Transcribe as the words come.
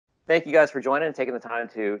thank you guys for joining and taking the time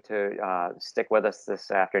to stick with us this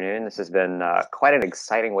afternoon. This has been quite an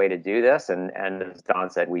exciting way to do this, and as Don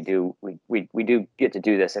said, we do get to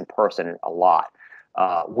do this in person a lot.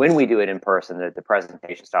 When we do it in person, the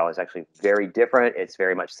presentation style is actually very different. It's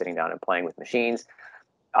very much sitting down and playing with machines.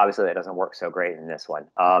 Obviously, that doesn't work so great in this one.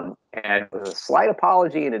 And with a slight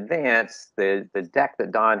apology in advance, the deck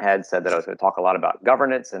that Don had said that I was going to talk a lot about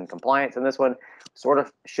governance and compliance in this one sort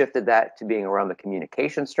of shifted that to being around the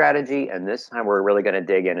communication strategy. And this time we're really going to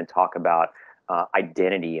dig in and talk about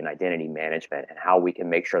identity and identity management and how we can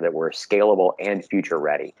make sure that we're scalable and future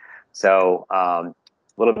ready. So a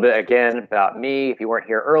little bit again about me. If you weren't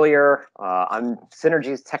here earlier, I'm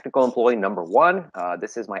Synergy's technical employee #1.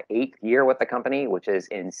 This is my 8th year with the company, which is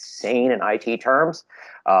insane in IT terms,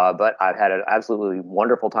 but I've had an absolutely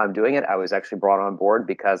wonderful time doing it. I was actually brought on board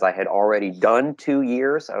because I had already done 2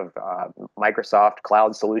 years of Microsoft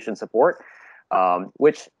Cloud Solution Support,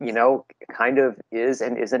 which, you know, kind of is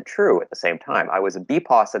and isn't true at the same time. I was a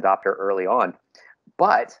BPOS adopter early on,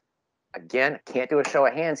 but again, can't do a show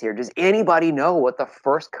of hands here. Does anybody know what the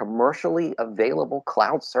first commercially available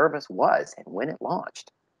cloud service was and when it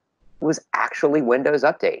launched? It was actually Windows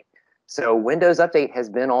Update. So Windows Update has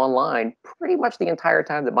been online pretty much the entire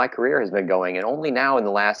time that my career has been going, and only now in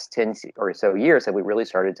the last 10 or so years have we really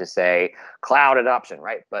started to say cloud adoption,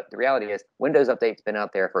 right? But the reality is Windows Update's been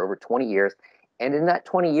out there for over 20 years, and in that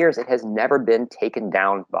 20 years, it has never been taken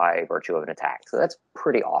down by virtue of an attack. So that's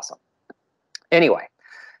pretty awesome. Anyway,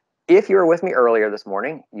 if you were with me earlier this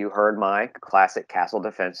morning, you heard my classic castle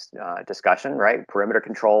defense discussion, right? Perimeter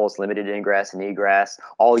controls, limited ingress and egress,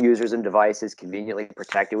 all users and devices conveniently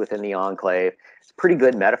protected within the enclave. It's a pretty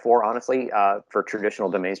good metaphor, honestly, for traditional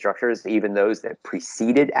domain structures, even those that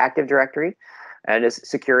preceded Active Directory. And as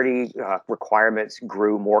security requirements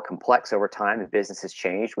grew more complex over time and businesses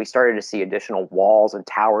changed, we started to see additional walls and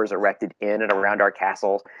towers erected in and around our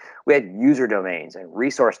castles. We had user domains and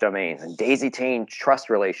resource domains and daisy-chained trust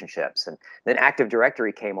relationships. And then Active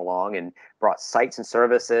Directory came along and brought sites and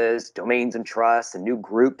services, domains and trusts, and new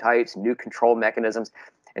group types, new control mechanisms.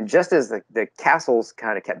 And just as the castles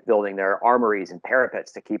kind of kept building their armories and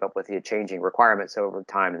parapets to keep up with the changing requirements over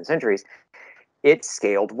time and centuries, it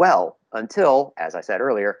scaled well until, as I said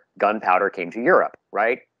earlier, gunpowder came to Europe,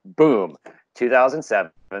 right? Boom.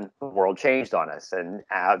 2007, the world changed on us, and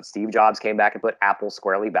Steve Jobs came back and put Apple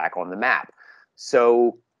squarely back on the map.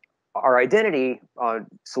 So our identity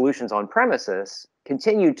solutions on premises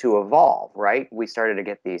continued to evolve, right? We started to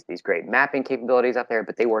get these great mapping capabilities out there,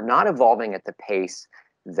 but they were not evolving at the pace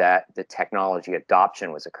that the technology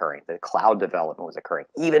adoption was occurring, the cloud development was occurring,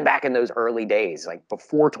 even back in those early days, like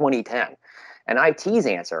before 2010. And IT's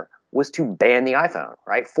answer was to ban the iPhone,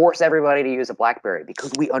 right? Force everybody to use a BlackBerry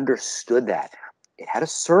because we understood that. It had a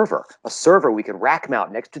server we could rack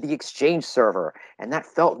mount next to the Exchange server, and that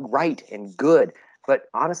felt right and good. But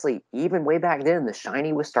honestly, even way back then, the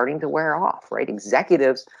shiny was starting to wear off, right?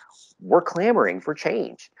 Executives were clamoring for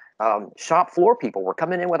change. Shop floor people were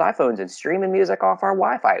coming in with iPhones and streaming music off our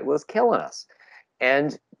Wi-Fi. It was killing us.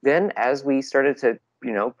 And then as we started to,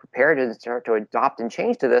 prepare to start to adopt and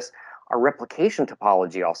change to this, our replication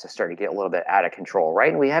topology also started to get a little bit out of control, right?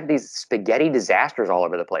 And we have these spaghetti disasters all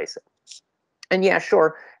over the place. And yeah,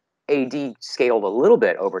 sure, AD scaled a little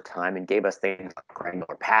bit over time and gave us things like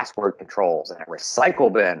granular password controls and a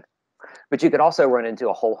recycle bin. But you could also run into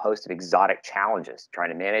a whole host of exotic challenges trying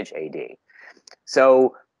to manage AD.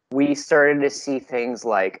 So we started to see things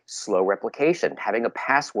like slow replication, having a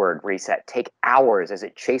password reset take hours as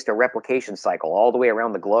it chased a replication cycle all the way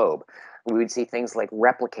around the globe. We would see things like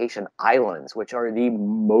replication islands, which are the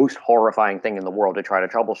most horrifying thing in the world to try to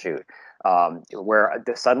troubleshoot, where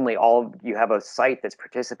suddenly you have a site that's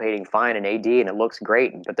participating fine in AD and it looks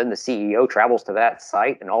great, but then the CEO travels to that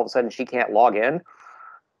site and all of a sudden she can't log in.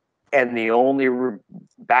 And the only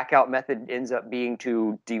backout method ends up being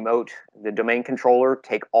to demote the domain controller,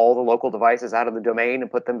 take all the local devices out of the domain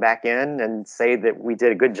and put them back in and say that we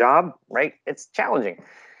did a good job, right? It's challenging.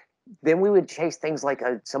 Then we would chase things like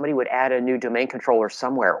somebody would add a new domain controller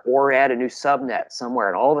somewhere or add a new subnet somewhere.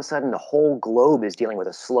 And all of a sudden, the whole globe is dealing with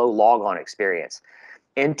a slow logon experience.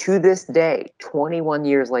 And to this day, 21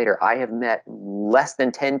 years later, I have met less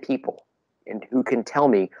than 10 people who can tell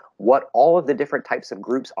me what all of the different types of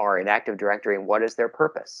groups are in Active Directory and what is their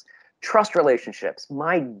purpose. Trust relationships,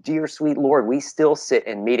 my dear sweet Lord, we still sit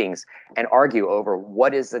in meetings and argue over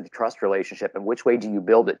what is the trust relationship and which way do you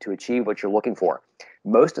build it to achieve what you're looking for.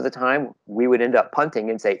 Most of the time, we would end up punting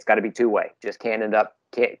and say it's got to be two-way. Just can't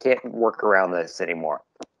work around this anymore.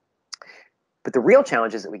 But the real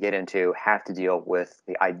challenges that we get into have to deal with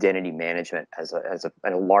the identity management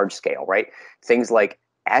at a large scale, right? Things like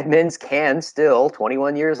admins can still,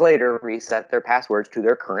 21 years later, reset their passwords to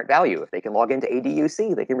their current value. If they can log into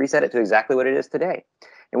ADUC, they can reset it to exactly what it is today.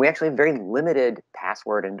 And we actually have very limited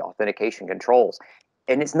password and authentication controls.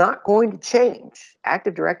 And it's not going to change.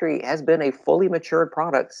 Active Directory has been a fully matured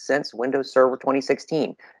product since Windows Server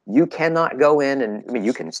 2016. You cannot go in and, I mean,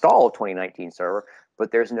 you can install a 2019 server,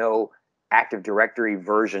 but there's no Active Directory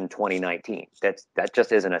version 2019. That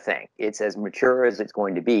just isn't a thing. It's as mature as it's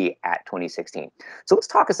going to be at 2016. So let's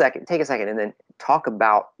take a second, and then talk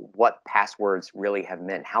about what passwords really have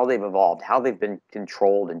meant, how they've evolved, how they've been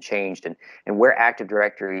controlled and changed, and where Active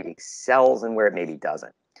Directory excels and where it maybe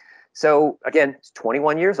doesn't. So again, it's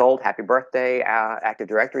 21 years old. Happy birthday, Active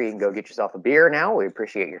Directory. You can go get yourself a beer now. We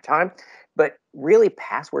appreciate your time. But really,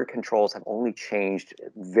 password controls have only changed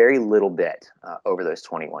very little bit over those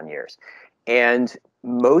 21 years. And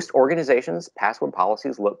most organizations' password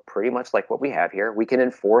policies look pretty much like what we have here. We can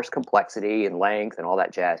enforce complexity and length and all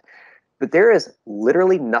that jazz. But there is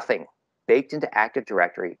literally nothing baked into Active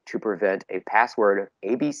Directory to prevent a password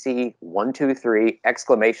ABC123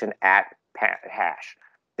 exclamation at hash.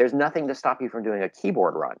 There's nothing to stop you from doing a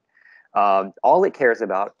keyboard run. All it cares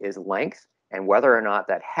about is length and whether or not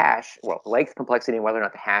that hash, well, length, complexity, and whether or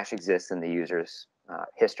not the hash exists in the user's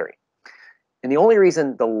history. And the only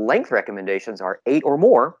reason the length recommendations are 8 or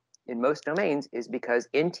more in most domains is because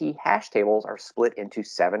NT hash tables are split into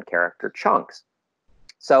 7-character chunks.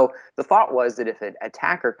 So the thought was that if an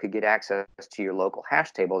attacker could get access to your local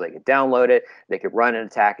hash table, they could download it, they could run an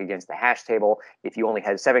attack against the hash table. If you only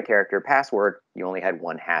had a 7-character password, you only had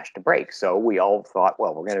 1 hash to break. So we all thought,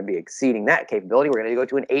 well, we're going to be exceeding that capability. We're going to go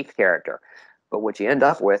to an 8th character. But what you end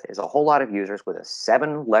up with is a whole lot of users with a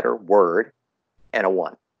 7-letter word and a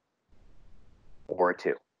 1, or a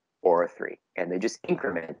 2, or a 3. And they just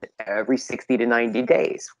increment it every 60 to 90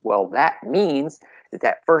 days. Well, that means that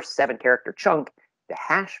that first 7-character chunk, the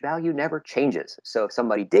hash value never changes. So if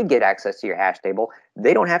somebody did get access to your hash table,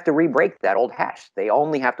 they don't have to re-break that old hash. They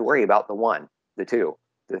only have to worry about the 1, the 2,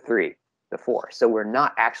 the 3, the 4. So we're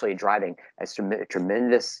not actually driving a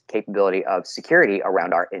tremendous capability of security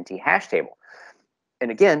around our NT hash table. And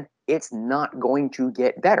again, it's not going to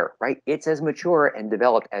get better, right? It's as mature and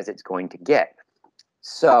developed as it's going to get.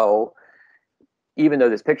 So even though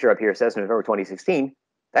this picture up here says November 2016,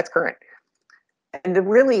 that's current. And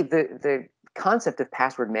really, the concept of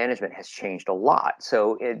password management has changed a lot.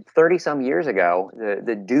 So 30-some years ago,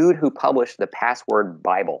 the dude who published the Password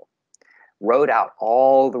Bible wrote out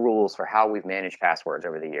all the rules for how we've managed passwords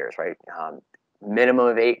over the years, right? Minimum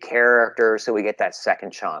of 8 characters, so we get that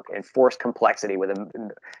second chunk. Enforce complexity with a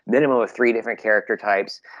minimum of 3 different character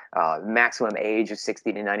types, maximum age of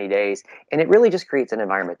 60 to 90 days. And it really just creates an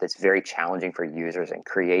environment that's very challenging for users and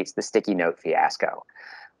creates the sticky note fiasco.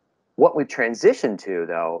 What we've transitioned to,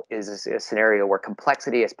 though, is a scenario where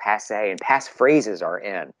complexity is passe and passphrases are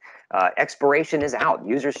in. Expiration is out.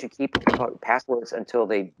 Users should keep passwords until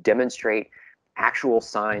they demonstrate actual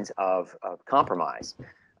signs of compromise.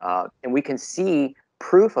 And we can see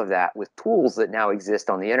proof of that with tools that now exist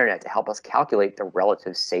on the internet to help us calculate the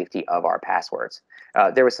relative safety of our passwords.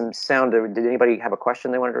 There was some sound. Did anybody have a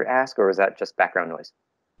question they wanted to ask, or was that just background noise?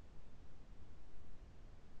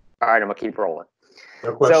 All right, I'm going to keep rolling.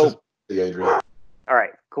 No questions, Adrian. All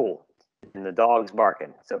right, cool. And the dog's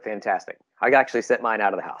barking, so fantastic. I actually sent mine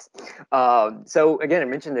out of the house. So again, I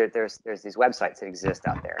mentioned that there's these websites that exist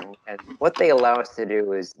out there, and what they allow us to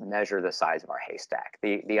do is measure the size of our haystack.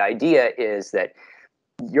 The idea is that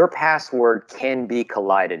your password can be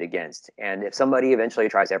collided against, and if somebody eventually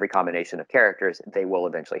tries every combination of characters, they will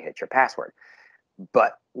eventually hit your password.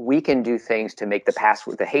 But we can do things to make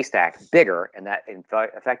the haystack bigger, and that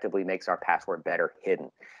effectively makes our password better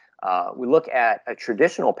hidden. We look at a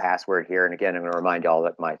traditional password here, and again, I'm going to remind y'all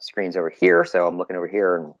that my screen's over here, so I'm looking over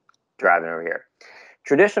here and driving over here.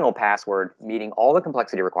 Traditional password meeting all the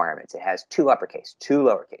complexity requirements. It has 2 uppercase, 2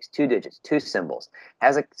 lowercase, 2 digits, 2 symbols,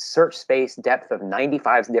 has a search space depth of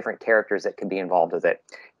 95 different characters that can be involved with it,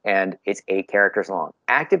 and it's 8 characters long.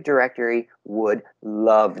 Active Directory would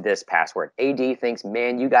love this password. AD thinks,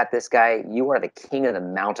 man, you got this guy. You are the king of the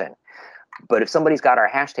mountain. But if somebody's got our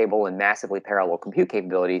hash table and massively parallel compute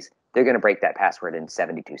capabilities, they're going to break that password in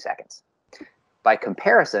 72 seconds. By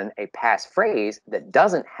comparison, a passphrase that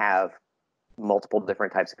doesn't have multiple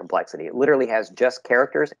different types of complexity, it literally has just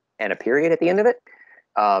characters and a period at the end of it,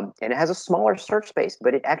 and it has a smaller search space,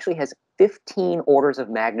 but it actually has 15 orders of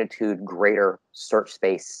magnitude greater search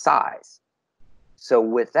space size. So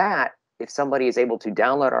with that, if somebody is able to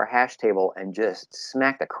download our hash table and just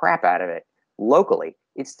smack the crap out of it locally,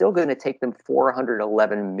 it's still going to take them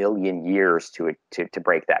 411 million years to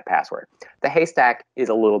break that password. The haystack is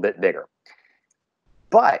a little bit bigger.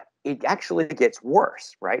 But it actually gets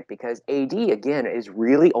worse, right? Because AD, again, is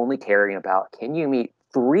really only caring about, can you meet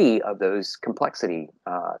 3 of those complexity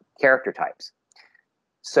character types?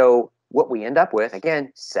 So what we end up with,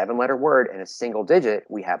 again, 7-letter word and a single digit,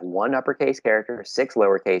 we have 1 uppercase character, 6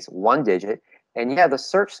 lowercase, 1 digit. And yeah, the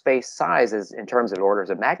search space size is, in terms of orders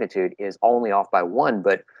of magnitude, is only off by 1,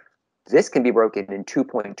 but this can be broken in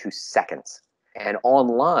 2.2 seconds. And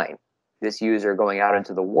online, this user going out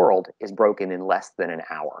into the world is broken in less than an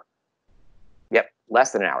hour. Yep,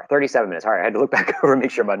 less than an hour, 37 minutes. All right, I had to look back over and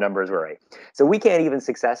make sure my numbers were right. So we can't even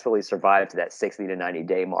successfully survive to that 60 to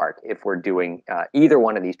 90-day mark if we're doing either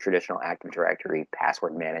one of these traditional Active Directory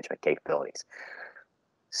password management capabilities.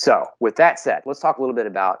 So with that said, let's talk a little bit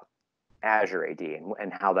about Azure AD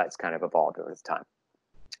and how that's kind of evolved over time.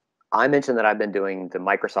 I mentioned that I've been doing the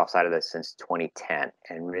Microsoft side of this since 2010.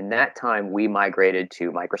 And in that time, we migrated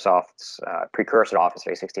to Microsoft's precursor to Office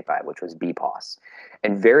 365, which was BPOS.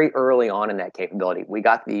 And very early on in that capability, we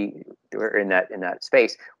got in that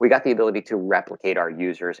space, we got the ability to replicate our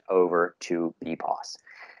users over to BPOS.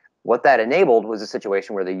 What that enabled was a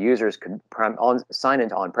situation where the users could sign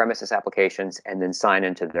into on-premises applications and then sign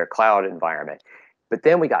into their cloud environment. But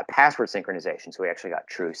then we got password synchronization, so we actually got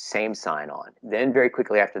true same sign-on. Then very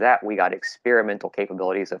quickly after that, we got experimental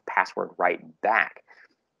capabilities of password write back.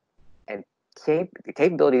 And the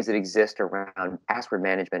capabilities that exist around password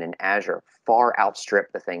management in Azure far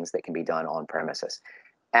outstrip the things that can be done on premises.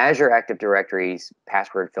 Azure Active Directory's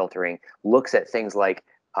password filtering looks at things like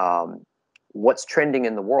what's trending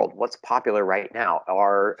in the world, what's popular right now.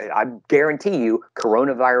 I guarantee you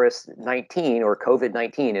coronavirus 19 or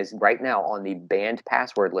COVID-19 is right now on the banned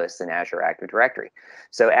password list in Azure Active Directory.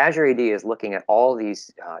 So Azure AD is looking at all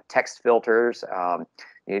these text filters.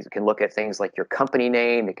 You can look at things like your company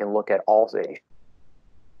name. It can look at all the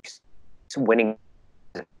winning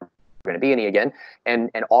going to be any again, and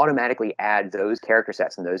automatically add those character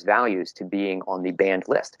sets and those values to being on the banned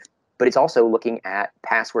list. But it's also looking at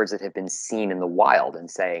passwords that have been seen in the wild and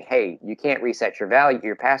saying, hey, you can't reset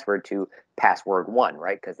your password to password 1,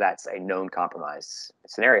 right? Because that's a known compromise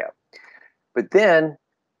scenario. But then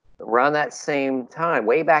around that same time,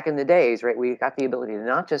 way back in the days, right, we got the ability to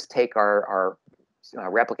not just take our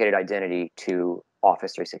replicated identity to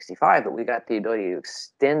Office 365, but we got the ability to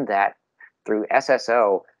extend that through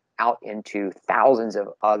SSO out into thousands of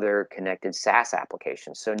other connected SaaS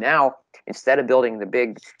applications. So now, instead of building the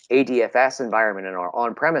big ADFS environment in our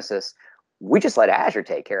on-premises, we just let Azure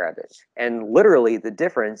take care of it. And literally, the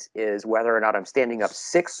difference is whether or not I'm standing up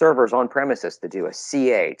 6 servers on premises to do a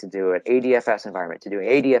CA, to do an ADFS environment, to do an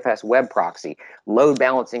ADFS web proxy, load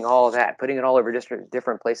balancing all of that, putting it all over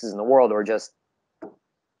different places in the world, or just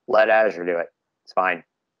let Azure do it. It's fine.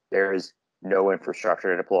 There's no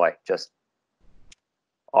infrastructure to deploy. Just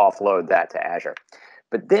offload that to Azure.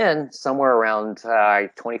 But then somewhere around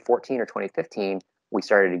 2014 or 2015, we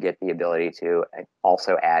started to get the ability to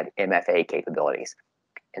also add MFA capabilities.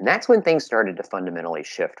 And that's when things started to fundamentally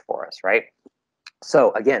shift for us, right?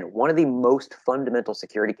 So again, one of the most fundamental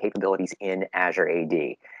security capabilities in Azure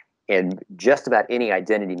AD in just about any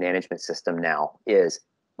identity management system now is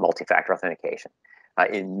multi-factor authentication.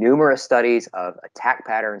 In numerous studies of attack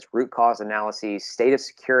patterns, root cause analyses, state of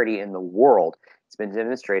security in the world, it's been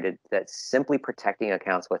demonstrated that simply protecting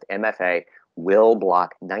accounts with MFA will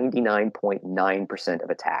block 99.9% of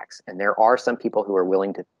attacks. And there are some people who are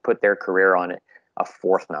willing to put their career on a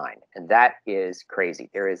 4th 9. And that is crazy.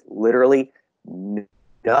 There is literally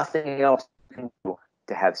nothing else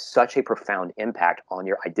to have such a profound impact on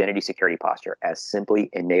your identity security posture as simply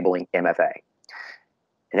enabling MFA.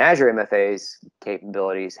 And Azure MFA's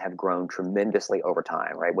capabilities have grown tremendously over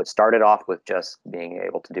time, right? What started off with just being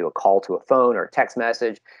able to do a call to a phone or a text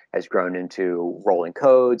message has grown into rolling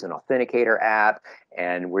codes, an authenticator app,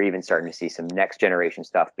 and we're even starting to see some next generation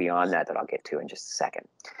stuff beyond that I'll get to in just a second.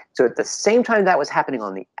 So at the same time that was happening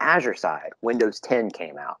on the Azure side, Windows 10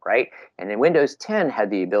 came out, right? And then Windows 10 had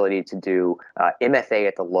the ability to do MFA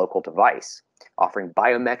at the local device, offering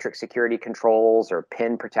biometric security controls or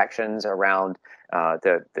PIN protections around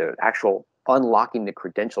the actual unlocking the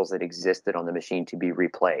credentials that existed on the machine to be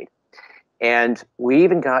replayed. And we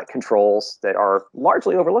even got controls that are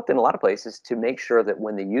largely overlooked in a lot of places to make sure that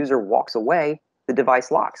when the user walks away, the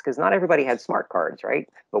device locks, because not everybody had smart cards, right?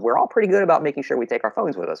 But we're all pretty good about making sure we take our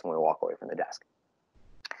phones with us when we walk away from the desk.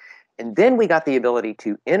 And then we got the ability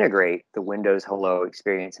to integrate the Windows Hello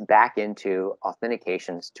experience back into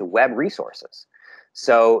authentications to web resources.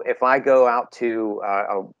 So if I go out to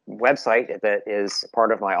a website that is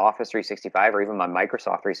part of my Office 365 or even my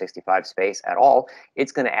Microsoft 365 space at all,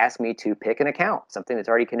 it's going to ask me to pick an account, something that's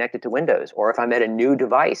already connected to Windows. Or if I'm at a new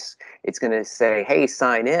device, it's going to say, hey,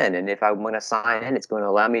 sign in. And if I want to sign in, it's going to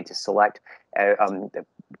allow me to select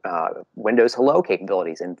Windows Hello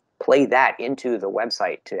capabilities and play that into the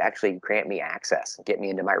website to actually grant me access and get me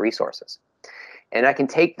into my resources. And I can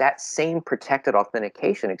take that same protected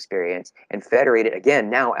authentication experience and federate it again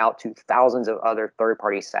now out to thousands of other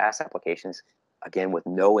third-party SaaS applications, again with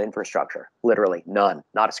no infrastructure, literally none,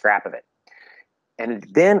 not a scrap of it. And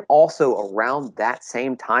then also around that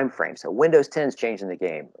same time frame, so Windows 10 is changing the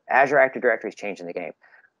game, Azure Active Directory is changing the game.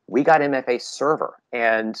 We got MFA Server,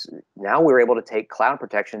 and now we're able to take cloud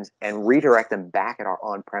protections and redirect them back at our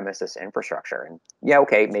on-premises infrastructure. And yeah,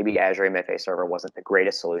 okay, maybe Azure MFA Server wasn't the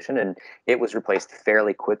greatest solution, and it was replaced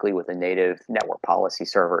fairly quickly with a native network policy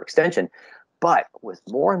server extension. But with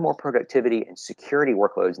more and more productivity and security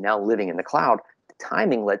workloads now living in the cloud, the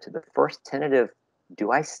timing led to the first tentative,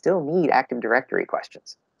 do I still need Active Directory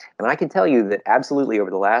questions? And I can tell you that absolutely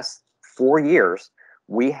over the last 4 years,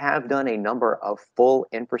 we have done a number of full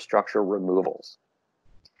infrastructure removals.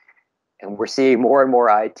 And we're seeing more and more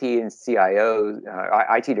IT and CIOs,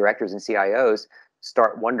 IT directors and CIOs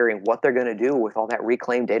start wondering what they're going to do with all that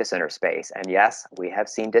reclaimed data center space. And yes, we have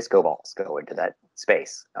seen disco balls go into that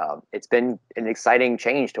space. It's been an exciting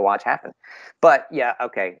change to watch happen. But yeah,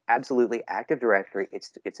 okay, absolutely. Active Directory,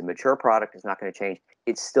 it's a mature product. It's not going to change.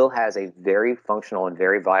 It still has a very functional and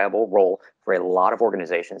very viable role for a lot of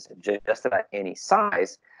organizations, just about any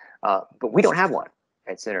size. But we don't have one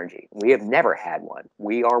at Synergy. We have never had one.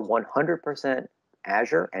 We are 100%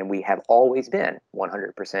 Azure, and we have always been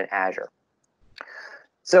 100% Azure.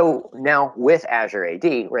 So now with Azure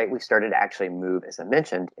AD, right, we started to actually move, as I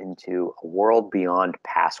mentioned, into a world beyond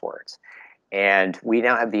passwords. And we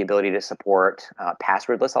now have the ability to support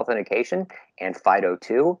passwordless authentication and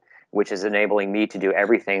FIDO2, which is enabling me to do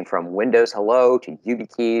everything from Windows Hello to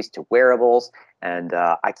YubiKeys to wearables. And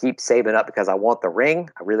I keep saving up because I want the ring.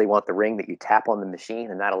 I really want the ring that you tap on the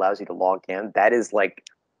machine, and that allows you to log in. That is like,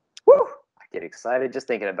 whoo, I get excited just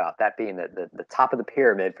thinking about that being the top of the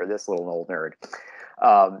pyramid for this little old nerd.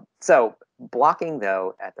 So blocking,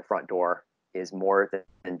 though, at the front door is more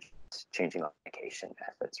than just changing authentication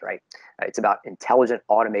methods, right? It's about intelligent,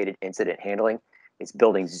 automated incident handling. It's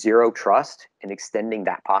building zero trust and extending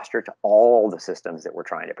that posture to all the systems that we're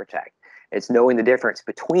trying to protect. It's knowing the difference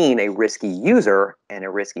between a risky user and a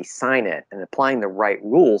risky sign-in and applying the right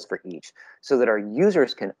rules for each so that our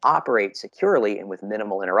users can operate securely and with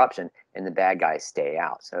minimal interruption and the bad guys stay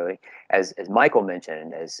out. So as Michael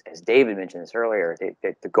mentioned, as David mentioned this earlier,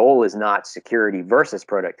 the goal is not security versus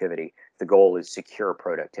productivity. The goal is secure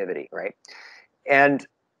productivity, right? And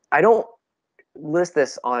I don't list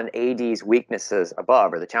this on AD's weaknesses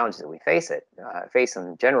above or the challenges that we face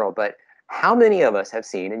in general, but how many of us have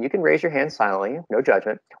seen, and you can raise your hand silently, no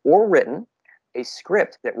judgment, or written a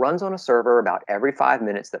script that runs on a server about every 5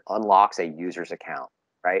 minutes that unlocks a user's account,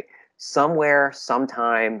 right? Somewhere,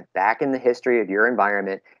 sometime back in the history of your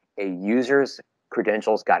environment, a user's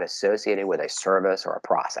credentials got associated with a service or a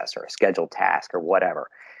process or a scheduled task or whatever,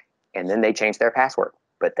 and then they changed their password.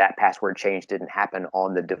 But that password change didn't happen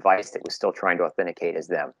on the device that was still trying to authenticate as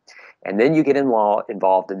them. And then you get involved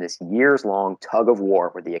in this years-long tug of war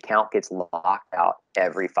where the account gets locked out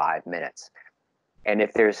every 5 minutes. And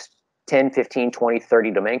if there's 10, 15, 20,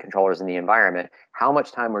 30 domain controllers in the environment, how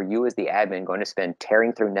much time are you as the admin going to spend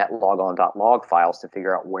tearing through netlogon.log files to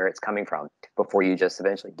figure out where it's coming from before you just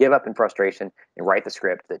eventually give up in frustration and write the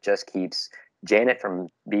script that just keeps Janet from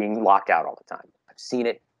being locked out all the time? I've seen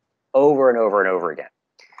it over and over and over again.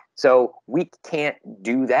 So we can't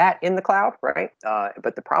do that in the cloud, right?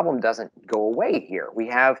 But the problem doesn't go away here. We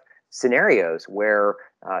have scenarios where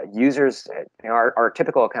users, our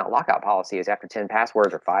typical account lockout policy is after 10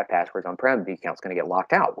 passwords or 5 passwords on-prem, the account's going to get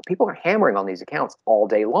locked out. Well, people are hammering on these accounts all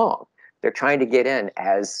day long. They're trying to get in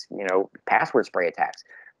as, password spray attacks.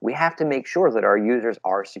 We have to make sure that our users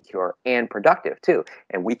are secure and productive too.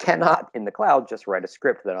 And we cannot, in the cloud, just write a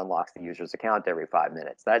script that unlocks the user's account every 5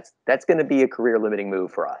 minutes. That's going to be a career-limiting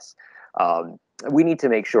move for us. We need to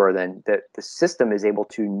make sure then that the system is able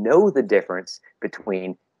to know the difference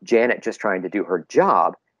between Janet just trying to do her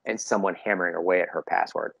job and someone hammering away at her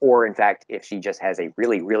password. Or in fact, if she just has a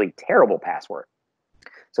really, really terrible password.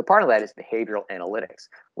 So part of that is behavioral analytics,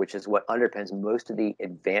 which is what underpins most of the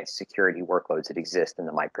advanced security workloads that exist in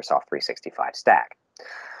the Microsoft 365 stack.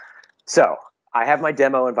 So I have my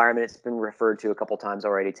demo environment. It's been referred to a couple times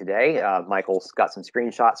already today. Michael's got some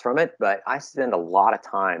screenshots from it, but I spend a lot of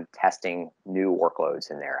time testing new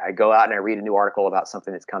workloads in there. I go out and I read a new article about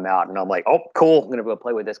something that's come out, and I'm like, oh, cool, I'm going to go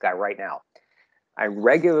play with this guy right now. I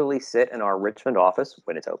regularly sit in our Richmond office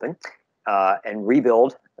when it's open and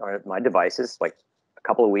rebuild my devices like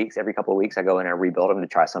every couple of weeks. I go in and rebuild them to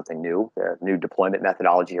try something new, a new deployment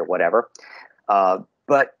methodology or whatever.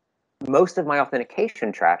 But most of my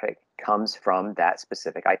authentication traffic comes from that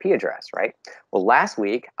specific IP address, right? Well, last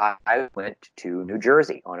week I went to New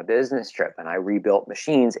Jersey on a business trip, and I rebuilt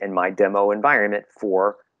machines in my demo environment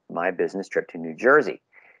for my business trip to New Jersey.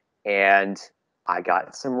 And I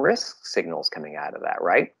got some risk signals coming out of that,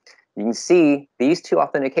 right? You can see these two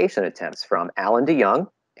authentication attempts from Alan DeYoung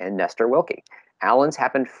and Nestor Wilkie. Alan's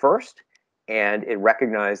happened first, and it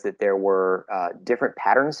recognized that there were different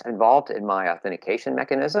patterns involved in my authentication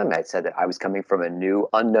mechanism. It said that I was coming from a new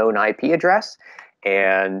unknown IP address,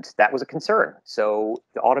 and that was a concern. So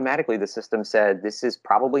automatically the system said, this is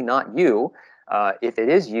probably not you. If it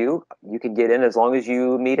is you, you can get in as long as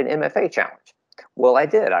you meet an MFA challenge. Well, I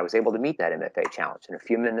did. I was able to meet that MFA challenge. And a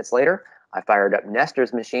few minutes later, I fired up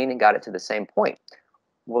Nestor's machine and got it to the same point.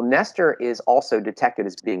 Well, Nestor is also detected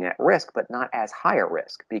as being at risk, but not as high a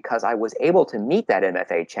risk, because I was able to meet that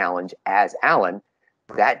MFA challenge as Alan.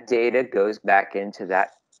 That data goes back into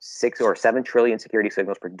that 6 or 7 trillion security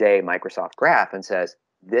signals per day Microsoft graph and says,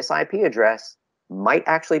 this IP address might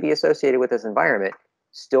actually be associated with this environment,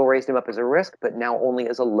 still raised him up as a risk, but now only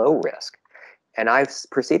as a low risk. And I've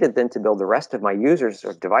proceeded then to build the rest of my users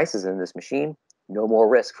or devices in this machine. No more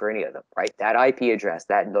risk for any of them, right? That IP address,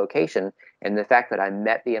 that location, and the fact that I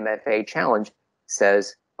met the MFA challenge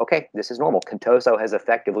says, okay, this is normal. Contoso has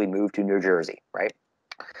effectively moved to New Jersey, right?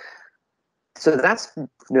 So that's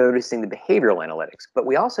noticing the behavioral analytics, but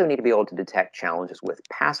we also need to be able to detect challenges with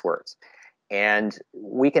passwords. And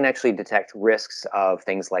we can actually detect risks of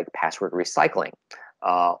things like password recycling,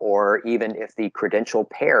 or even if the credential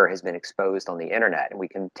pair has been exposed on the internet. And we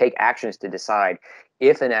can take actions to decide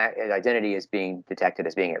if an identity is being detected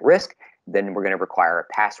as being at risk, then we're going to require a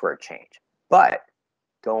password change. But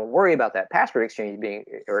don't worry about that password exchange being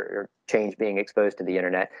or change being exposed to the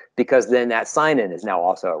internet, because then that sign-in is now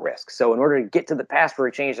also a risk. So in order to get to the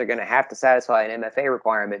password change, they're going to have to satisfy an MFA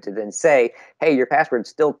requirement to then say, hey, your password's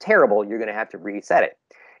still terrible. You're going to have to reset it.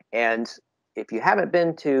 And if you haven't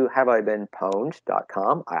been to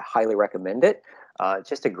haveibeenpwned.com, I highly recommend it. It's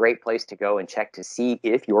just a great place to go and check to see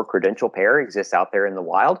if your credential pair exists out there in the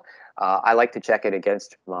wild. I like to check it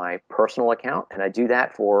against my personal account, and I do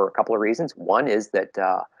that for a couple of reasons. One is that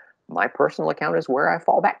my personal account is where I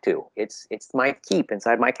fall back to. It's my keep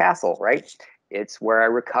inside my castle, right? It's where I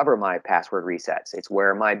recover my password resets. It's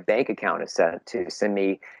where my bank account is set to send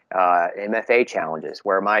me MFA challenges,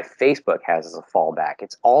 where my Facebook has as a fallback.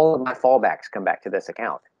 It's all of my fallbacks come back to this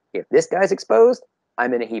account. If this guy's exposed,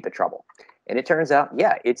 I'm in a heap of trouble. And it turns out,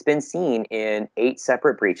 yeah, it's been seen in 8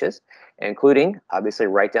 separate breaches, including, obviously,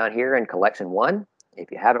 right down here in Collection 1. If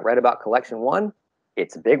you haven't read about Collection 1,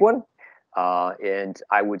 it's a big one. And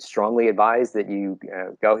I would strongly advise that you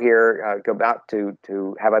go here, go back to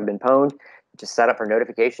Have I Been Pwned, just set up for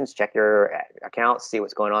notifications, check your accounts, see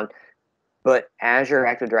what's going on. But Azure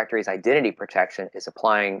Active Directory's identity protection is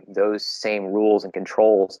applying those same rules and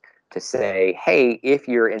controls to say, hey, if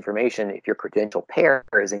your credential pair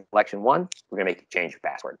is in Collection 1, we're going to make you change your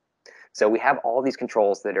password. So we have all these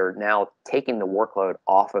controls that are now taking the workload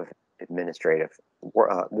off of administrative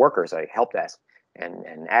workers, like help desk and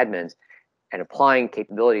admins, and applying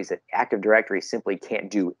capabilities that Active Directory simply can't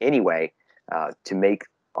do anyway to make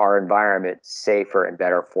our environment safer and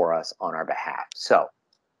better for us on our behalf. So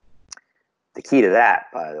the key to that,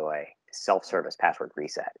 by the way, is self-service password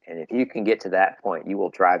reset. And if you can get to that point, you will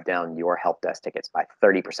drive down your help desk tickets by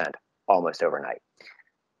 30% almost overnight.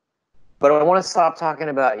 But I want to stop talking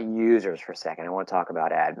about users for a second. I want to talk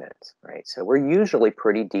about admins, right? So we're usually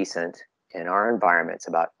pretty decent in our environments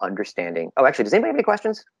about understanding. Oh, actually, does anybody have any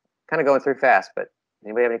questions? Kind of going through fast, but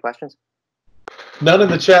anybody have any questions? None in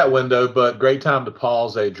the chat window, but great time to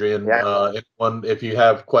pause, Adrian. Yeah. If you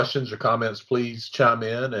have questions or comments, please chime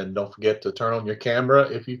in, and don't forget to turn on your camera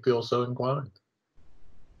if you feel so inclined.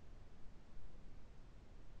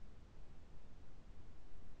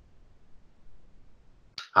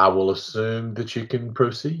 I will assume that you can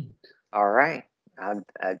proceed. All right. I'm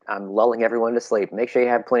lulling everyone to sleep. Make sure you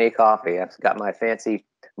have plenty of coffee. I've got my fancy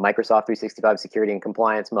Microsoft 365 security and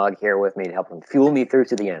compliance mug here with me to help them fuel me through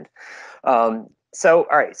to the end. All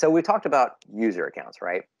right. So we talked about user accounts,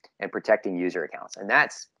 right? And protecting user accounts. And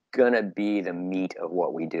that's going to be the meat of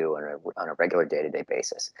what we do on a regular day-to-day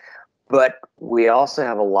basis. But we also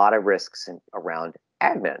have a lot of risks around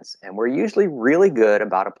admins, and we're usually really good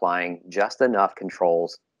about applying just enough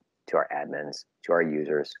controls to our admins, to our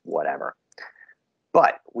users, whatever.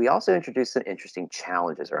 But we also introduced some interesting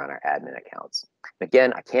challenges around our admin accounts.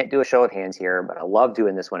 Again, I can't do a show of hands here, but I love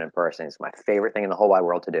doing this one in person. It's my favorite thing in the whole wide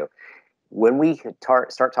world to do. When we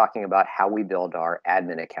start talking about how we build our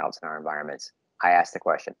admin accounts in our environments, I ask the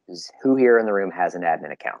question, who here in the room has an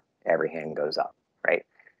admin account? Every hand goes up, right?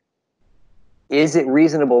 Is it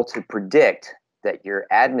reasonable to predict that your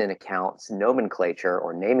admin account's nomenclature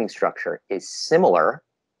or naming structure is similar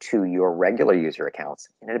to your regular user accounts?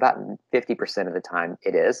 And at about 50% of the time,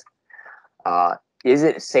 it is. Is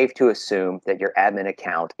it safe to assume that your admin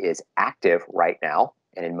account is active right now?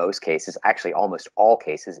 And in most cases, actually almost all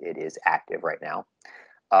cases, it is active right now.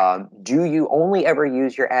 Do you only ever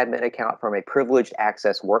use your admin account from a privileged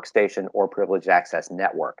access workstation or privileged access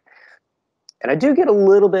network? And I do get a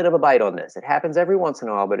little bit of a bite on this. It happens every once in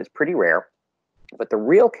a while, but it's pretty rare. But the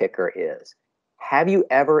real kicker is, have you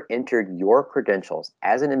ever entered your credentials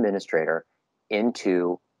as an administrator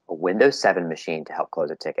into a Windows 7 machine to help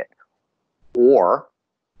close a ticket? Or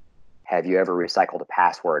have you ever recycled a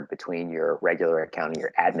password between your regular account and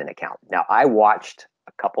your admin account? Now, I watched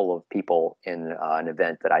a couple of people in an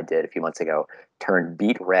event that I did a few months ago turn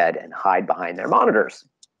beet red and hide behind their monitors.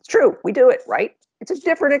 It's true. We do it, right? It's a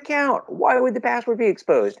different account. Why would the password be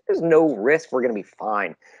exposed? There's no risk. We're going to be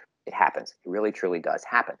fine. It happens. It really, truly does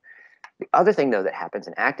happen. The other thing, though, that happens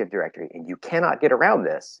in Active Directory, and you cannot get around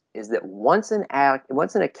this, is that once an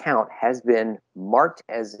account has been marked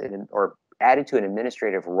as or added to an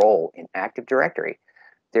administrative role in Active Directory,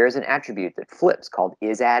 there is an attribute that flips called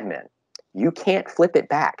isAdmin. You can't flip it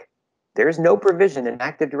back. There's no provision in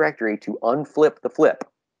Active Directory to unflip the flip.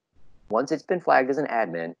 Once it's been flagged as an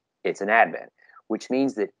admin, it's an admin, which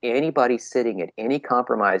means that anybody sitting at any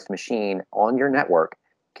compromised machine on your network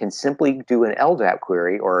can simply do an LDAP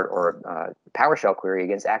query or PowerShell query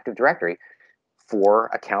against Active Directory for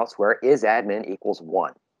accounts where isAdmin equals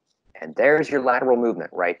 1. And there's your lateral movement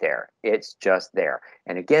right there. It's just there.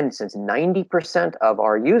 And again, since 90% of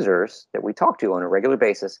our users that we talk to on a regular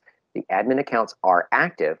basis, the admin accounts are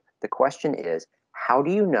active, the question is, how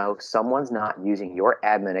do you know someone's not using your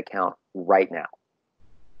admin account right now?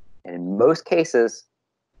 And in most cases,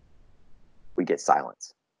 we get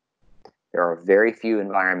silence. There are very few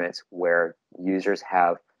environments where users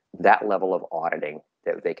have that level of auditing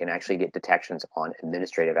that they can actually get detections on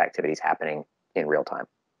administrative activities happening in real time.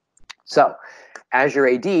 So Azure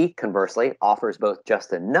AD, conversely, offers both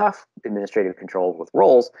just enough administrative controls with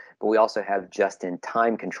roles, but we also have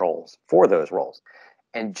just-in-time controls for those roles.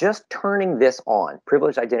 And just turning this on,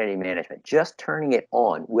 privileged identity management, just turning it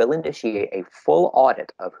on will initiate a full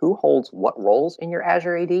audit of who holds what roles in your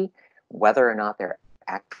Azure AD, whether or not they're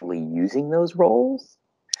actually using those roles,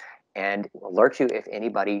 and alert you if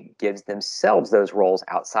anybody gives themselves those roles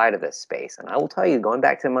outside of this space. And I will tell you, going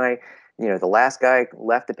back to my, the last guy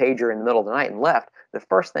left the pager in the middle of the night and left, the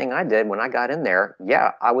first thing I did when I got in there,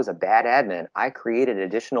 yeah, I was a bad admin. I created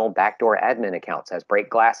additional backdoor admin accounts as break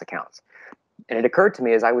glass accounts. And it occurred to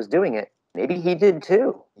me as I was doing it, maybe he did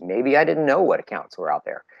too. Maybe I didn't know what accounts were out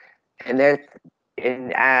there. And there,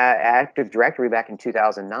 in Active Directory back in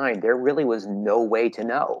 2009, there really was no way to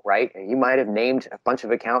know, right? You might have named a bunch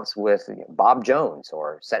of accounts with Bob Jones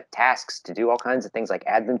or set tasks to do all kinds of things like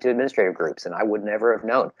add them to administrative groups, and I would never have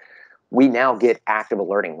known. We now get active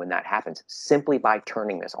alerting when that happens simply by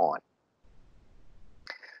turning this on.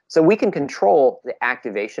 So we can control the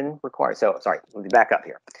activation required. So, sorry, let me back up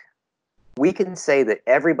here. We can say that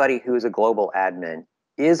everybody who is a global admin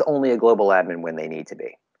is only a global admin when they need to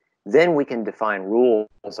be. Then we can define rules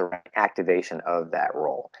around activation of that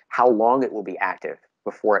role, how long it will be active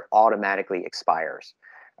before it automatically expires.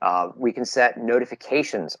 We can set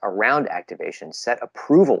notifications around activation, set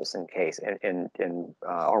approvals in case in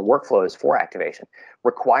our workflows for activation,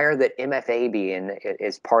 require that MFA be in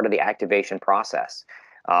is part of the activation process.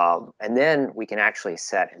 And then we can actually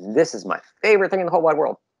set, and this is my favorite thing in the whole wide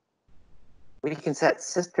world, we can set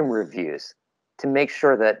system reviews to make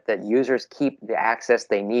sure that users keep the access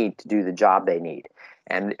they need to do the job they need.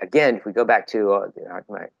 And again, if we go back to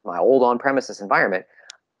my old on-premises environment,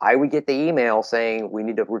 I would get the email saying we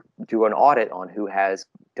need to do an audit on who has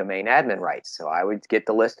domain admin rights. So I would get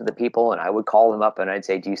the list of the people and I would call them up and I'd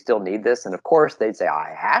say, do you still need this? And of course they'd say,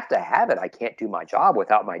 I have to have it. I can't do my job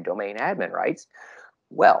without my domain admin rights.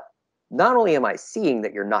 Well, not only am I seeing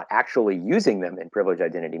that you're not actually using them in privileged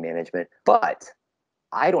identity management, but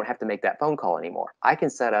I don't have to make that phone call anymore. I can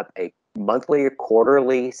set up a monthly,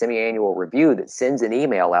 quarterly, semi-annual review that sends an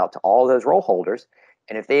email out to all those role holders.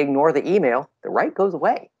 And if they ignore the email, the right goes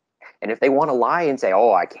away. And if they want to lie and say,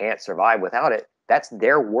 oh, I can't survive without it, that's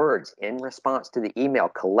their words in response to the email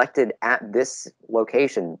collected at this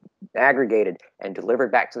location, aggregated and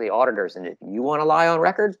delivered back to the auditors. And if you want to lie on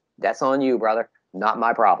record, that's on you, brother. Not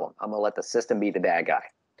my problem. I'm going to let the system be the bad guy.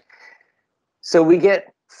 So we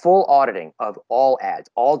get full auditing of all ads,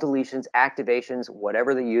 all deletions, activations,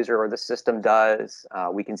 whatever the user or the system does.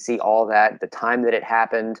 We can see all that, the time that it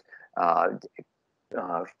happened,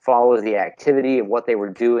 follow the activity of what they were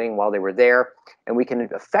doing while they were there, and we can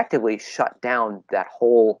effectively shut down that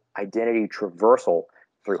whole identity traversal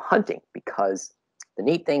through hunting, because the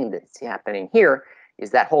neat thing that's happening here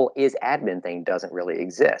is that whole is admin thing doesn't really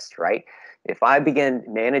exist, right? If I begin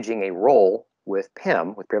managing a role with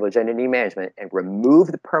PIM, with Privileged Identity Management, and remove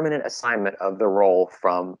the permanent assignment of the role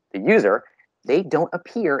from the user, they don't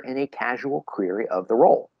appear in a casual query of the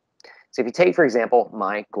role. So if you take, for example,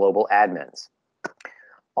 my global admins,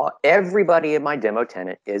 everybody in my demo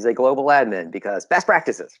tenant is a global admin because best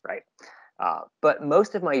practices, right? But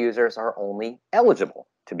most of my users are only eligible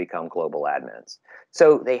to become global admins.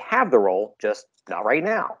 So they have the role, just not right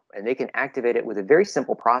now, and they can activate it with a very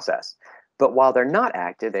simple process. But while they're not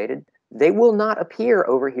activated, they will not appear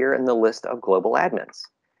over here in the list of global admins.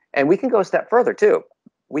 And we can go a step further too.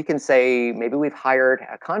 We can say maybe we've hired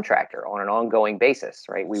a contractor on an ongoing basis,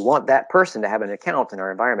 right? We want that person to have an account in our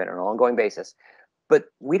environment on an ongoing basis, but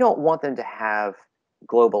we don't want them to have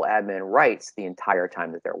global admin rights the entire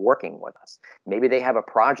time that they're working with us. Maybe they have a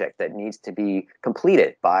project that needs to be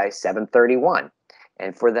completed by 7/31.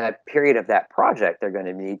 And for that period of that project, they're going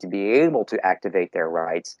to need to be able to activate their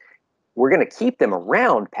rights. We're going to keep them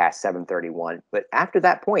around past 7/31, but after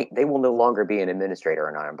that point, they will no longer be an administrator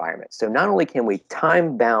in our environment. So not only can we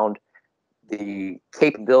time bound the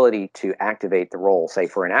capability to activate the role, say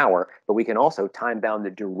for an hour, but we can also time bound the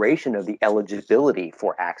duration of the eligibility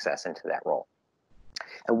for access into that role.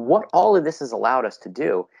 And what all of this has allowed us to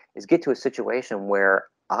do is get to a situation where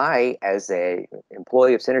I, as an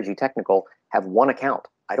employee of Synergy Technical, have one account.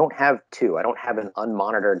 I don't have two. I don't have an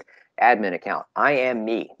unmonitored admin account. I am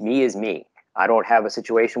me. Me is me. I don't have a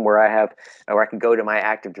situation where I can go to my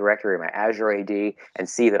Active Directory, my Azure AD, and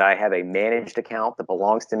see that I have a managed account that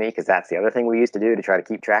belongs to me, because that's the other thing we used to do to try to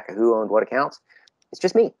keep track of who owned what accounts. It's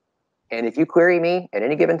just me. And if you query me at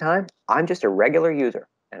any given time, I'm just a regular user,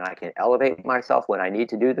 and I can elevate myself when I need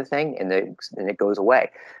to do the thing, and it goes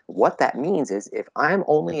away. What that means is if I'm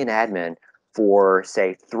only an admin for,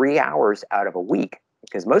 say, 3 hours out of a week,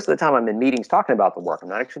 because most of the time I'm in meetings talking about the work, I'm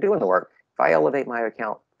not actually doing the work. If I elevate my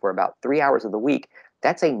account for about 3 hours of the week,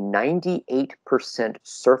 that's a 98%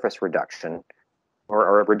 surface reduction,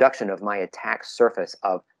 or a reduction of my attack surface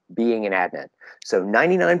of being an admin. So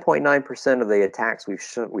 99.9% of the attacks we've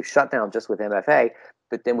shut down just with MFA,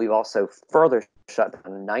 but then we've also further shut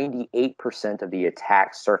down 98% of the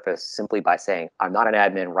attack surface simply by saying, I'm not an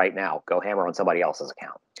admin right now, go hammer on somebody else's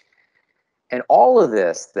account. And all of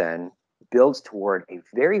this then builds toward a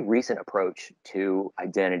very recent approach to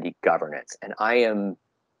identity governance. And I am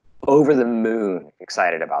over the moon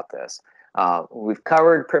excited about this. We've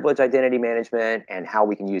covered privileged identity management and how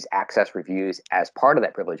we can use access reviews as part of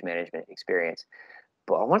that privilege management experience.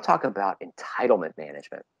 But I want to talk about entitlement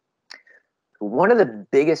management. One of the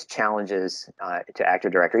biggest challenges to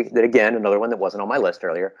Active Directory, that again, another one that wasn't on my list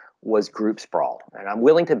earlier, was group sprawl. And I'm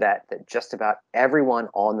willing to bet that just about everyone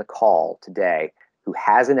on the call today who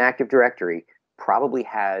has an Active Directory probably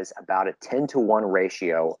has about a 10-to-1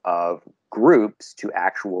 ratio of groups to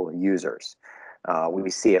actual users.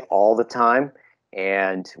 We see it all the time,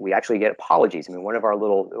 and we actually get apologies. I mean, one of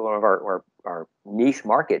our niche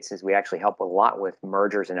markets is we actually help a lot with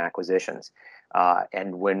mergers and acquisitions.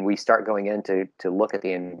 And when we start going in to look at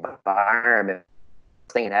the environment,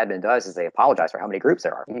 the thing an admin does is they apologize for how many groups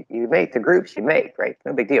there are. You make the groups you make, right?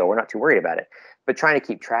 No big deal. We're not too worried about it. But trying to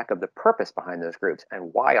keep track of the purpose behind those groups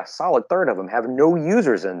and why a solid third of them have no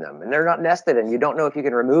users in them and they're not nested, and you don't know if you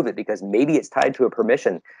can remove it because maybe it's tied to a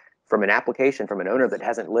permission from an application from an owner that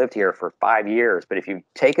hasn't lived here for 5 years. But if you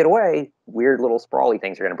take it away, weird little sprawly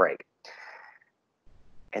things are going to break.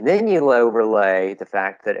 And then you overlay the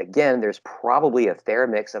fact that, again, there's probably a fair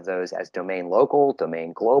mix of those as domain local,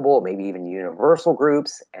 domain global, maybe even universal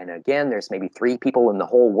groups. And again, there's maybe 3 people in the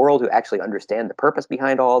whole world who actually understand the purpose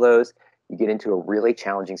behind all those. You get into a really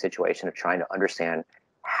challenging situation of trying to understand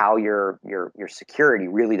how your security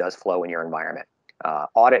really does flow in your environment.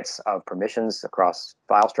 Audits of permissions across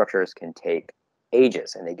file structures can take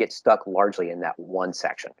ages, and they get stuck largely in that one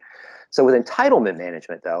section. So with entitlement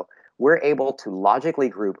management, though, we're able to logically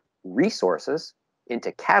group resources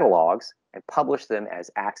into catalogs and publish them as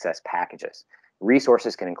access packages.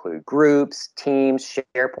 Resources can include groups, teams,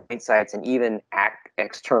 SharePoint sites, and even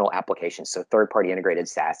external applications, so third-party integrated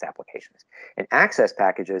SaaS applications. And access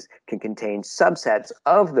packages can contain subsets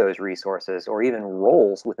of those resources or even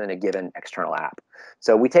roles within a given external app.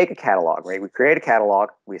 So we take a catalog, right? We create a catalog,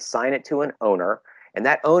 we assign it to an owner, and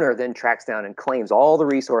that owner then tracks down and claims all the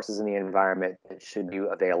resources in the environment that should be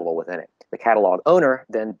available within it. The catalog owner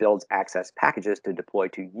then builds access packages to deploy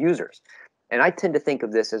to users. And I tend to think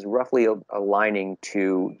of this as roughly aligning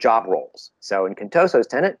to job roles. So in Contoso's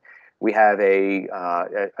tenant, we have a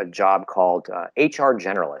job called HR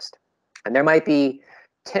generalist. And there might be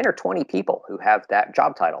 10 or 20 people who have that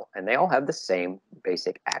job title, and they all have the same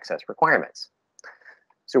basic access requirements.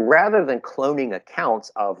 So rather than cloning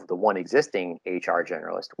accounts of the one existing HR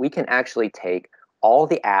generalist, we can actually take all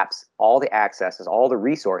the apps, all the accesses, all the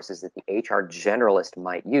resources that the HR generalist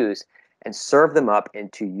might use and serve them up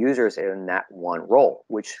into users in that one role,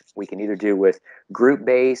 which we can either do with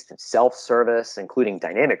group-based, self-service, including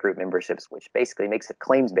dynamic group memberships, which basically makes it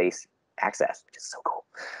claims-based access, which is so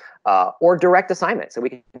cool, or direct assignment. So we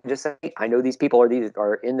can just say, I know these people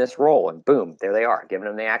are in this role, and boom, there they are, giving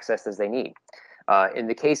them the access as they need. In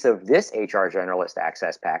the case of this HR generalist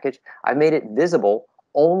access package, I've made it visible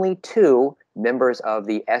only to members of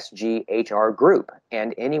the SGHR group,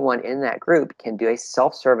 and anyone in that group can do a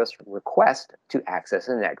self-service request to access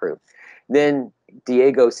in that group. Then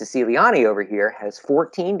Diego Siciliani over here has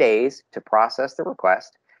 14 days to process the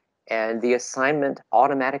request, and the assignment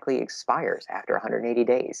automatically expires after 180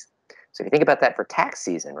 days. So if you think about that for tax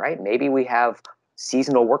season, right? Maybe we have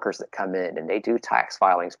seasonal workers that come in and they do tax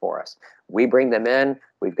filings for us. We bring them in,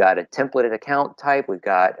 we've got a templated account type, we've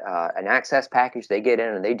got an access package, they get in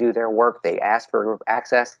and they do their work, they ask for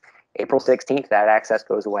access. April 16th, that access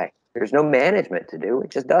goes away. There's no management to do,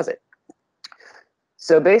 it just does it.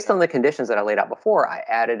 So based on the conditions that I laid out before, I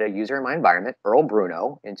added a user in my environment, Earl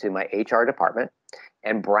Bruno, into my HR department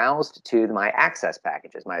and browsed to my access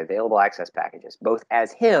packages, my available access packages, both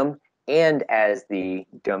as him and as the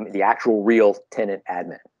actual real tenant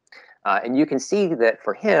admin. And you can see that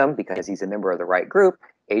for him, because he's a member of the right group,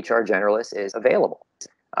 HR generalist is available.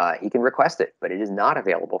 He can request it, but it is not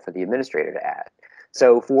available for the administrator to add.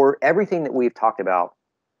 So for everything that we've talked about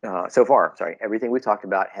so far, everything we've talked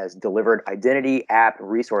about has delivered identity, app,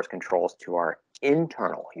 resource controls to our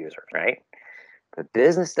internal users, right? But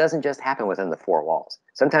business doesn't just happen within the four walls.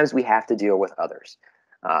 Sometimes we have to deal with others,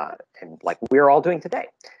 and like we're all doing today.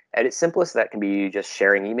 At its simplest, that can be just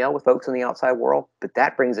sharing email with folks in the outside world, but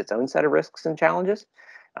that brings its own set of risks and challenges.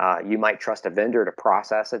 You might trust a vendor to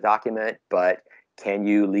process a document, but can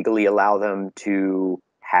you legally allow them to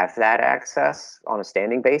have that access on a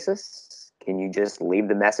standing basis? Can you just leave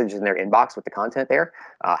the message in their inbox with the content there?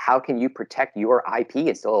 How can you protect your IP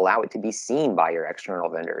and still allow it to be seen by your external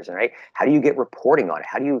vendors, right? How do you get reporting on it?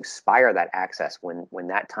 How do you expire that access when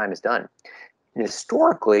that time is done? And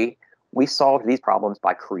historically, we solved these problems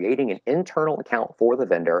by creating an internal account for the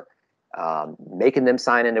vendor, making them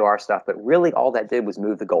sign into our stuff. But really all that did was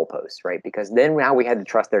move the goalposts, right? Because then now we had to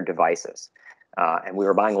trust their devices. And we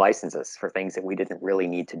were buying licenses for things that we didn't really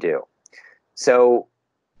need to do. So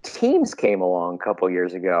Teams came along a couple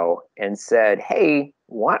years ago and said, hey,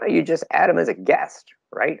 why don't you just add them as a guest,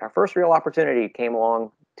 right? Our first real opportunity came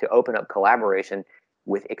along to open up collaboration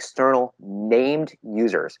with external named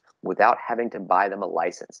users without having to buy them a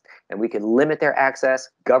license. And we could limit their access,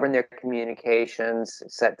 govern their communications,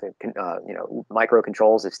 set the micro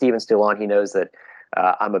controls. If Steven's still on, he knows that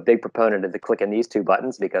I'm a big proponent of the clicking these two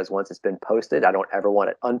buttons, because once it's been posted, I don't ever want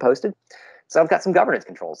it unposted. So I've got some governance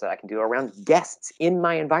controls that I can do around guests in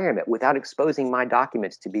my environment without exposing my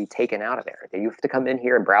documents to be taken out of there. You have to come in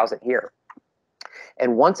here and browse it here.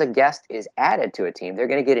 And once a guest is added to a team, they're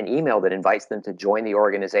going to get an email that invites them to join the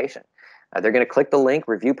organization. They're going to click the link,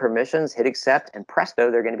 review permissions, hit accept, and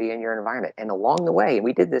presto, they're going to be in your environment. And along the way, and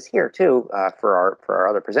we did this here too for our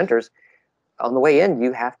other presenters, on the way in,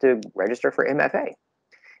 you have to register for MFA.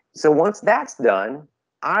 So once that's done,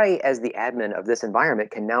 I, as the admin of this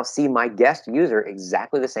environment, can now see my guest user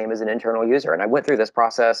exactly the same as an internal user. And I went through this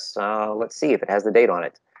process. Let's see if it has the date on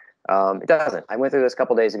it. It doesn't. I went through this a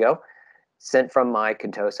couple days ago. Sent from my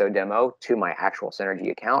Contoso demo to my actual Synergy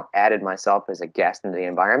account, added myself as a guest into the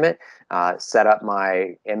environment, set up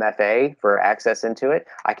my MFA for access into it.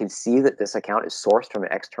 I can see that this account is sourced from an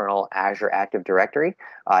external Azure Active Directory.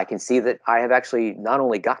 I can see that I have actually not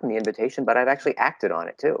only gotten the invitation, but I've actually acted on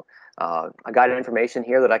it too. I got information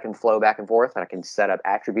here that I can flow back and forth, and I can set up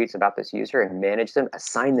attributes about this user and manage them,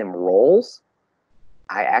 assign them roles.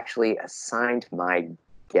 I actually assigned my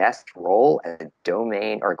guest role as a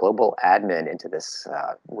domain or global admin into this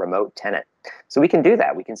remote tenant. So we can do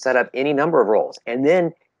that. We can set up any number of roles. And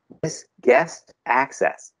then this guest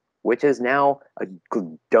access, which is now a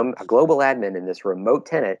global admin in this remote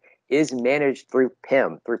tenant, is managed through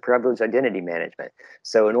PIM, through Privileged Identity Management.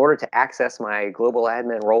 So in order to access my global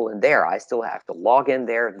admin role in there, I still have to log in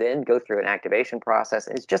there, then go through an activation process.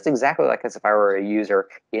 It's just exactly like as if I were a user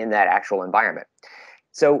in that actual environment.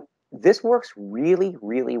 So this works really,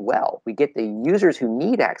 really well. We get the users who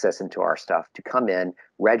need access into our stuff to come in,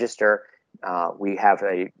 register. We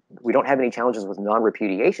don't have any challenges with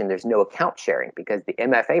non-repudiation. There's no account sharing because the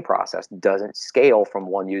MFA process doesn't scale from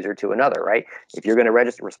one user to another, right? If you're going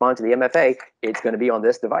to respond to the MFA, it's going to be on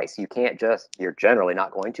this device. You're generally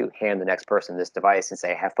not going to hand the next person this device and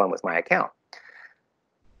say, have fun with my account.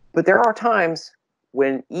 But there are times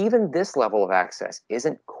when even this level of access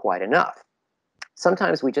isn't quite enough.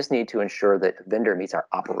 Sometimes we just need to ensure that a vendor meets our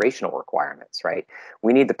operational requirements, right?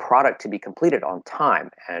 We need the product to be completed on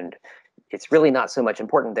time. And it's really not so much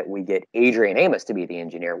important that we get Adrian Amos to be the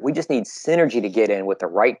engineer. We just need synergy to get in with the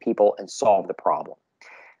right people and solve the problem.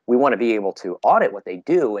 We want to be able to audit what they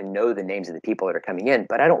do and know the names of the people that are coming in,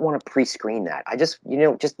 but I don't want to pre-screen that. I just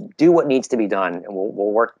do what needs to be done, and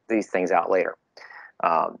we'll work these things out later.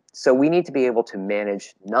 So we need to be able to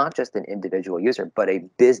manage not just an individual user, but a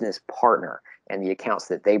business partner and the accounts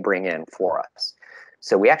that they bring in for us.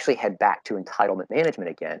 So we actually head back to entitlement management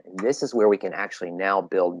again. And this is where we can actually now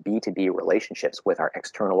build B2B relationships with our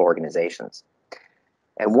external organizations.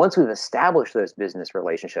 And once we've established those business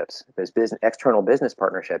relationships, those external business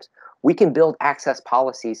partnerships, we can build access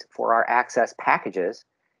policies for our access packages.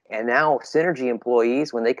 And now Synergy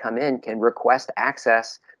employees, when they come in, can request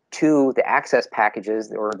access to the access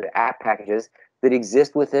packages or the app packages that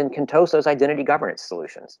exist within Contoso's identity governance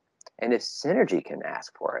solutions. And if Synergy can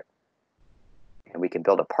ask for it, and we can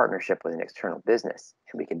build a partnership with an external business,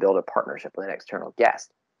 and we can build a partnership with an external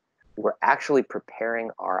guest, we're actually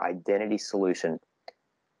preparing our identity solution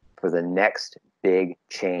for the next big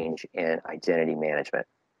change in identity management.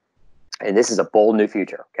 And this is a bold new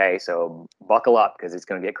future, okay? So buckle up because it's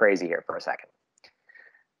going to get crazy here for a second.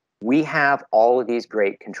 We have all of these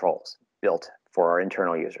great controls built for our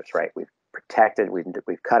internal users, right? We've protected,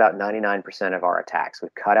 we've cut out 99% of our attacks.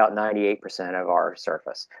 We've cut out 98% of our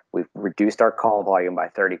surface. We've reduced our call volume by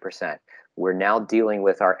 30%. We're now dealing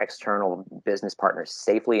with our external business partners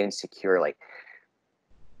safely and securely.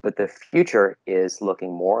 But the future is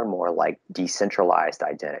looking more and more like decentralized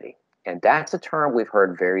identity. And that's a term we've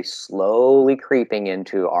heard very slowly creeping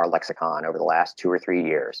into our lexicon over the last 2 or 3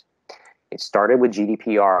 years. It started with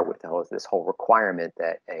GDPR, with this whole requirement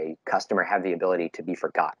that a customer have the ability to be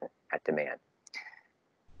forgotten at demand.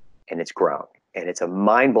 And it's grown. And it's a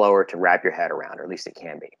mind blower to wrap your head around, or at least it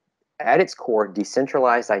can be. At its core,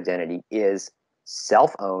 decentralized identity is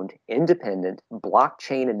self-owned, independent,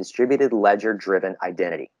 blockchain and distributed ledger-driven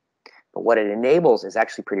identity. But what it enables is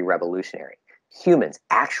actually pretty revolutionary. Humans,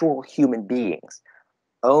 actual human beings,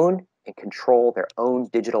 own and control their own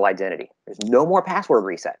digital identity. There's no more password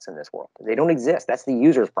resets in this world. They don't exist. That's the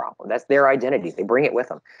user's problem. That's their identity. They bring it with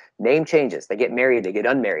them. Name changes. They get married. They get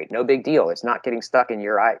unmarried. No big deal. It's not getting stuck in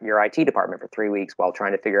your IT department for 3 weeks while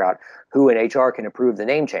trying to figure out who in HR can approve the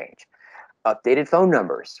name change. Updated phone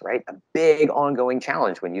numbers, right? A big ongoing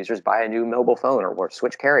challenge when users buy a new mobile phone or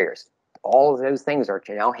switch carriers. All of those things are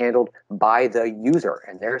now handled by the user,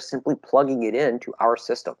 and they're simply plugging it into our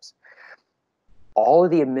systems. All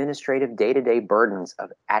of the administrative day-to-day burdens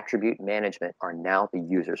of attribute management are now the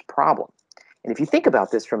user's problem. And if you think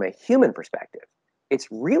about this from a human perspective, it's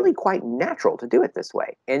really quite natural to do it this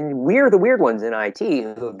way. And we're the weird ones in IT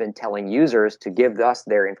who have been telling users to give us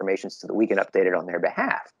their information so that we can update it on their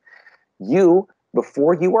behalf. You,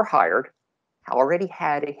 before you were hired, already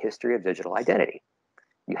had a history of digital identity.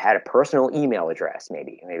 You had a personal email address,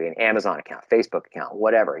 maybe an Amazon account, Facebook account,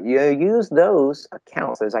 whatever. You use those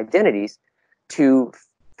accounts, those identities, to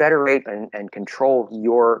federate and control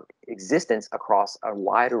your existence across a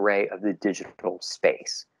wide array of the digital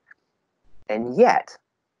space. And yet,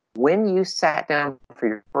 when you sat down for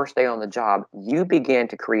your first day on the job, you began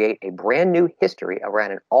to create a brand new history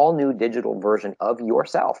around an all-new digital version of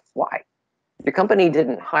yourself. Why? Your company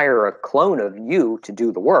didn't hire a clone of you to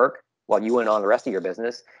do the work while you went on the rest of your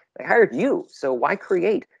business. They hired you. So why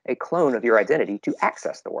create a clone of your identity to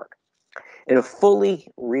access the work? In a fully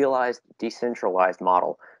realized, decentralized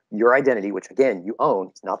model, your identity, which again, you own,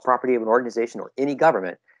 it's not the property of an organization or any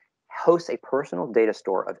government, hosts a personal data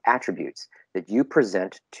store of attributes that you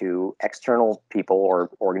present to external people or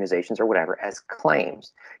organizations or whatever as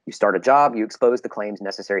claims. You start a job, you expose the claims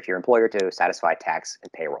necessary to your employer to satisfy tax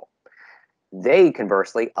and payroll. They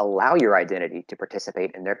conversely allow your identity to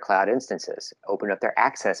participate in their cloud instances, open up their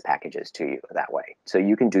access packages to you that way, so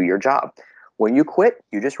you can do your job. When you quit,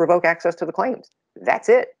 you just revoke access to the claims. That's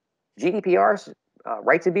it. GDPR's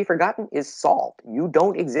right to be forgotten is solved. You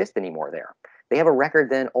don't exist anymore there. They have a record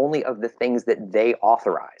then only of the things that they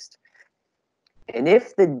authorized. And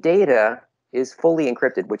if the data is fully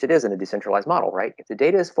encrypted, which it is in a decentralized model, right? If the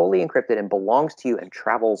data is fully encrypted and belongs to you and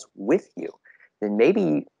travels with you, then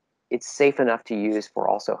maybe it's safe enough to use for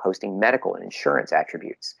also hosting medical and insurance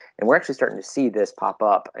attributes. And we're actually starting to see this pop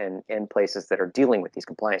up in places that are dealing with these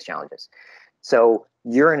compliance challenges. So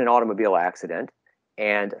you're in an automobile accident,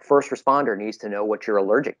 and a first responder needs to know what you're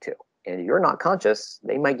allergic to. And you're not conscious,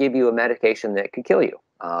 they might give you a medication that could kill you.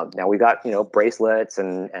 Now we've got bracelets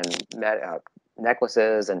and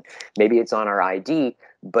necklaces, and maybe it's on our ID.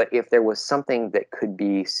 But if there was something that could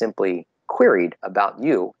be simply queried about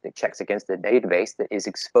you that checks against the database that is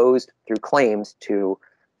exposed through claims to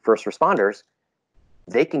first responders,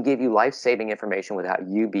 they can give you life-saving information without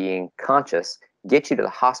you being conscious, get you to the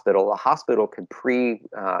hospital. The hospital could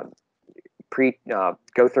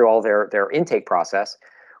go through all their intake process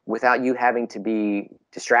without you having to be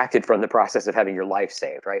distracted from the process of having your life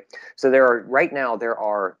saved, right? So right now there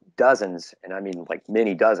are dozens, and I mean like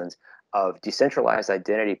many dozens, of decentralized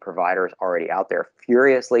identity providers already out there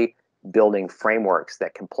furiously building frameworks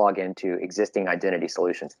that can plug into existing identity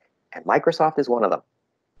solutions. And Microsoft is one of them.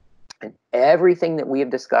 And everything that we have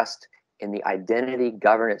discussed in the identity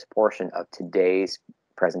governance portion of today's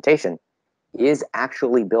presentation is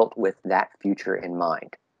actually built with that future in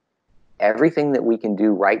mind. Everything that we can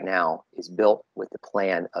do right now is built with the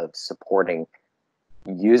plan of supporting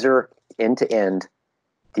user end-to-end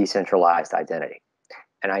decentralized identity.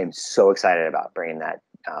 And I am so excited about bringing that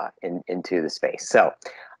into the space. So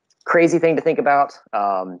crazy thing to think about.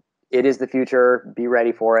 It is the future. Be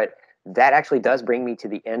ready for it. That actually does bring me to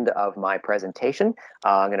the end of my presentation.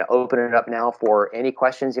 I'm going to open it up now for any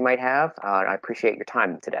questions you might have. I appreciate your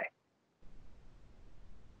time today.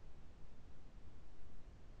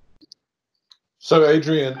 So,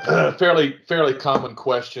 Adrian, fairly common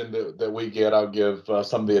question that we get. I'll give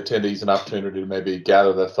some of the attendees an opportunity to maybe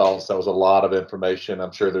gather their thoughts. That was a lot of information.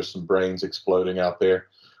 I'm sure there's some brains exploding out there.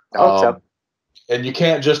 I hope so. And you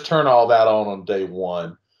can't just turn all that on day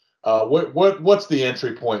one. What's the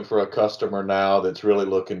entry point for a customer now that's really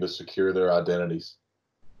looking to secure their identities?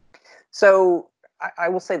 So I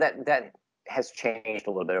will say that has changed a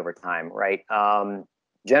little bit over time, right?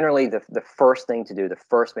 Generally, the first thing to do, the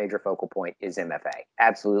first major focal point is MFA.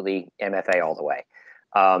 Absolutely MFA all the way.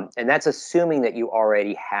 And that's assuming that you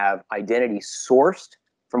already have identity sourced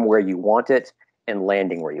from where you want it and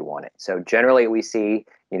landing where you want it. So generally we see,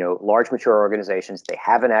 large mature organizations, they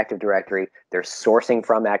have an Active Directory, they're sourcing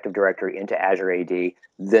from Active Directory into Azure AD,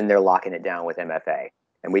 then they're locking it down with MFA.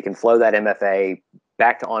 And we can flow that MFA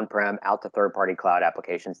back to on-prem, out to third-party cloud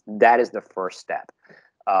applications. That is the first step.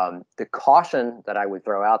 The caution that I would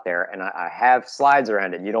throw out there, and I have slides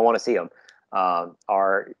around it, you don't want to see them,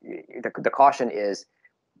 the caution is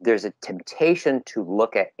there's a temptation to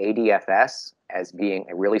look at ADFS as being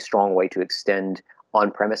a really strong way to extend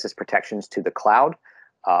on-premises protections to the cloud.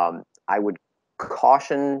 I would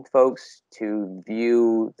caution folks to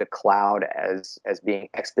view the cloud as being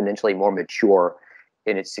exponentially more mature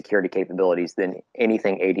in its security capabilities than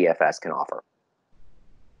anything ADFS can offer.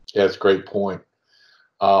 Yeah, it's a great point.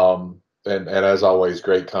 And as always,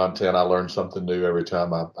 great content. I learn something new every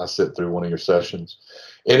time I sit through one of your sessions.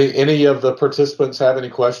 Any of the participants have any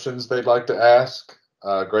questions they'd like to ask?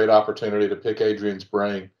 Great opportunity to pick Adrian's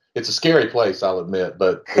brain. It's a scary place, I'll admit,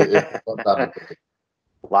 but it's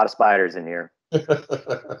a lot of spiders in here.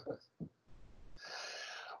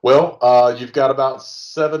 Well, you've got about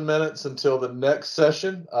 7 minutes until the next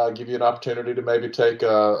session. I'll give you an opportunity to maybe take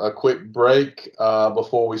a quick break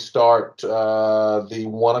before we start the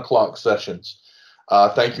 1 o'clock sessions.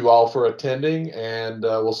 Thank you all for attending, and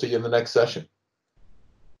we'll see you in the next session.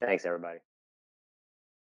 Thanks, everybody.